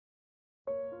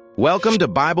Welcome to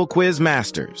Bible Quiz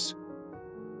Masters.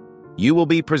 You will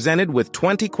be presented with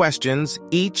 20 questions,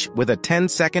 each with a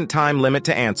 10-second time limit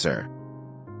to answer.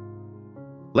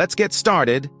 Let's get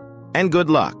started, and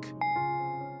good luck.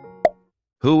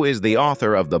 Who is the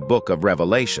author of the Book of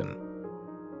Revelation?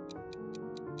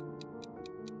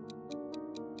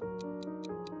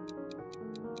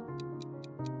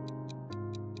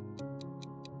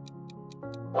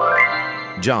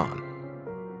 John.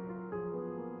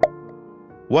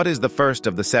 What is the first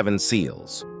of the 7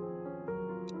 seals?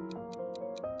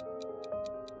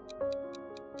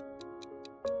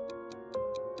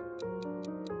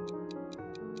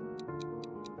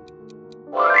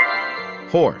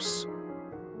 Horse.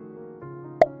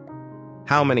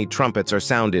 How many trumpets are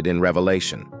sounded in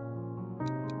Revelation?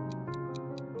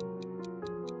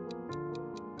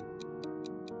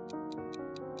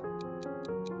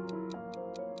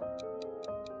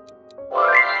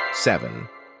 Seven.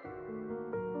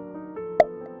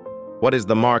 What is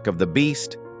the mark of the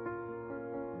beast?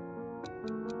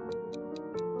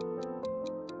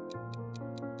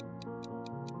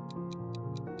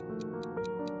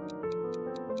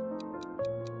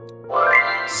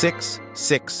 Six,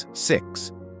 6,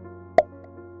 6.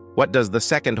 What does the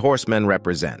second horseman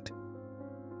represent?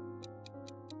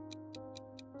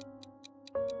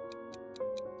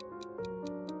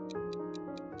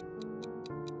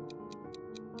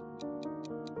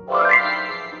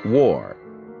 War.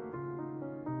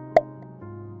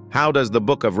 How does the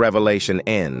Book of Revelation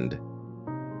end?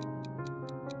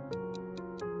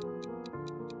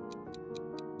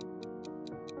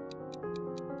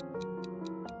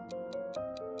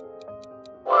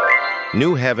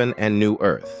 New heaven and new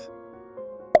earth.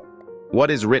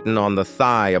 What is written on the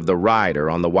thigh of the rider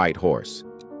on the white horse?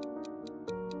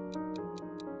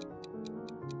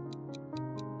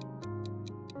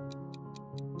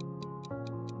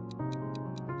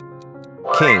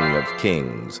 King of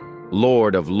kings,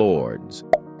 Lord of lords.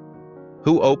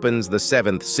 Who opens the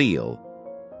 7th seal?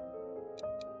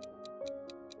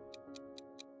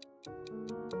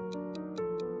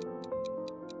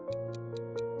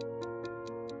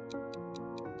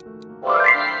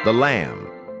 The Lamb.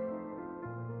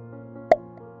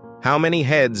 How many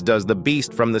heads does the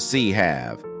beast from the sea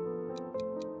have?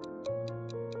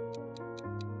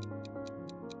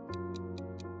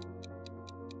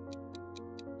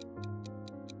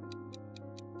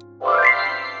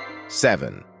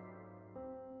 Seven.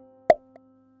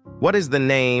 What is the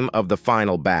name of the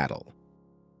final battle?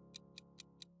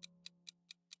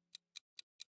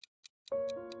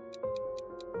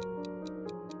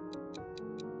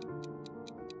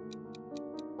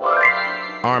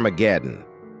 Armageddon.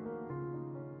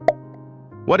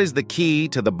 What is the key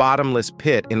to the bottomless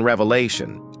pit in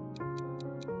Revelation?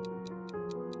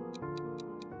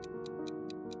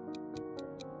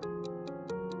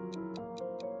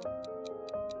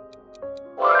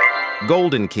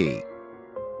 Golden key.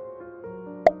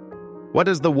 What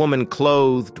does the woman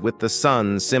clothed with the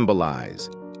sun symbolize?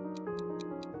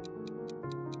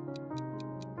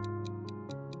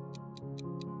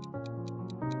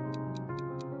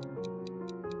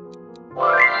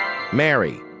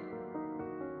 Mary.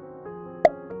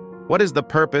 What is the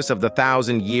purpose of the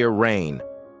 1,000-year reign?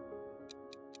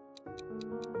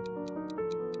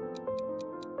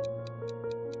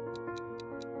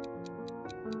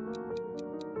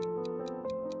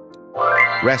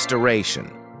 Restoration.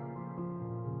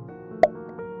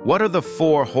 What are the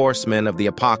 4 horsemen of the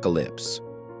apocalypse?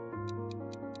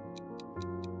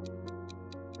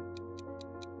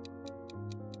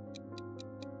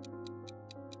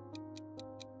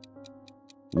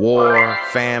 War,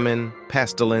 famine,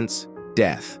 pestilence,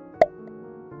 death.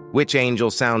 Which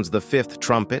angel sounds the 5th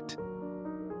trumpet?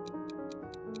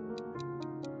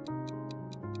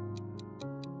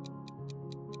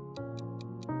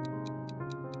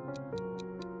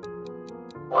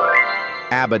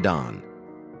 Abaddon.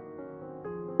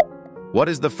 What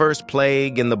is the first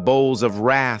plague in the bowls of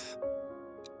wrath?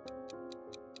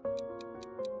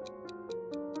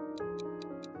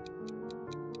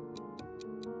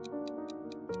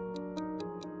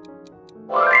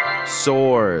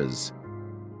 Sores.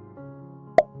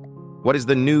 What is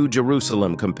the New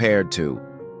Jerusalem compared to?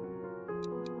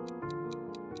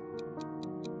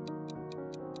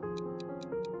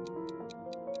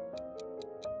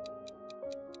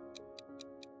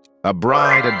 A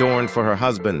bride adorned for her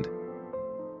husband.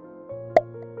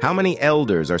 How many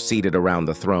elders are seated around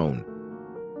the throne?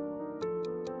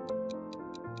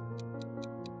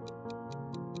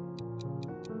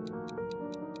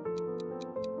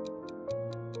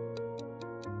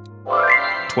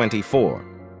 "24.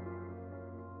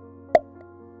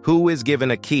 Who is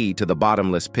given a key to the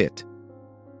bottomless pit?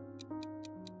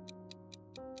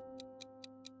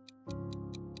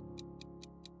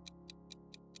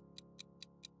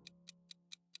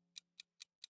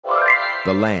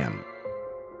 The Lamb.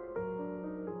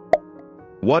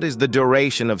 What is the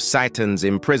duration of Satan's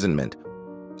imprisonment?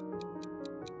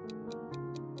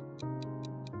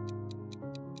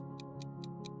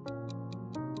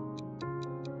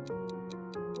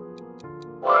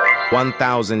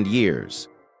 "1,000 years.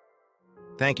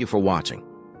 Thank you for watching.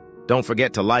 Don't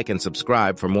forget to like and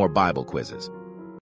subscribe for more Bible quizzes.